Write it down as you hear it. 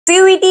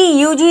CUET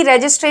UG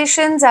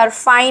registrations are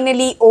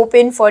finally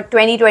open for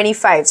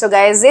 2025. So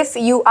guys, if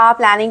you are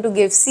planning to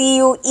give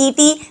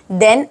CUET,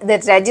 then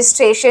the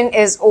registration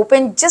is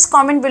open. Just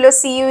comment below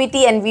CUET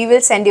and we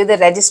will send you the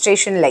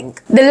registration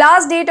link. The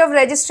last date of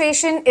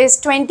registration is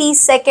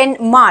 22nd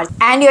March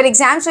and your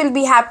exams will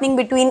be happening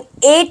between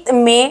 8th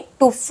May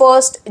to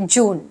 1st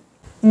June.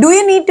 Do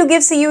you need to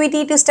give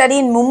CUET to study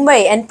in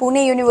Mumbai and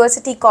Pune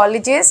University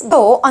colleges?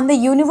 So, on the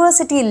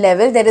university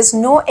level, there is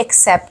no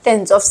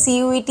acceptance of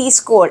CUET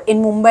score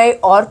in Mumbai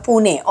or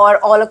Pune or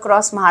all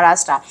across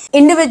Maharashtra.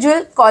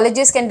 Individual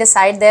colleges can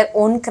decide their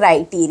own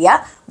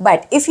criteria.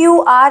 But if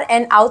you are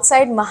an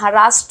outside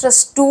Maharashtra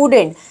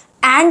student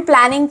and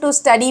planning to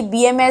study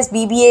BMS,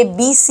 BBA,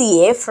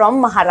 BCA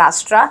from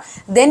Maharashtra,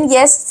 then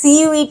yes,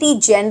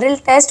 CUET general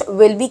test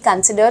will be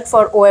considered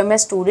for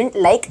OMS student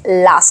like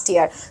last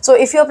year. So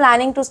if you're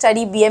planning to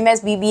study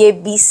BMS,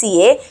 BBA,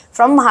 BCA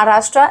from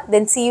Maharashtra,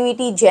 then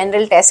CUET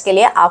general test के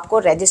लिए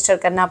आपको register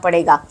करना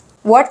पड़ेगा.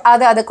 What are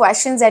the other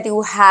questions that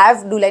you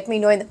have? Do let me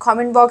know in the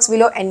comment box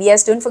below. And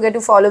yes, don't forget to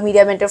follow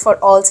Media Mentor for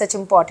all such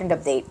important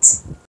updates.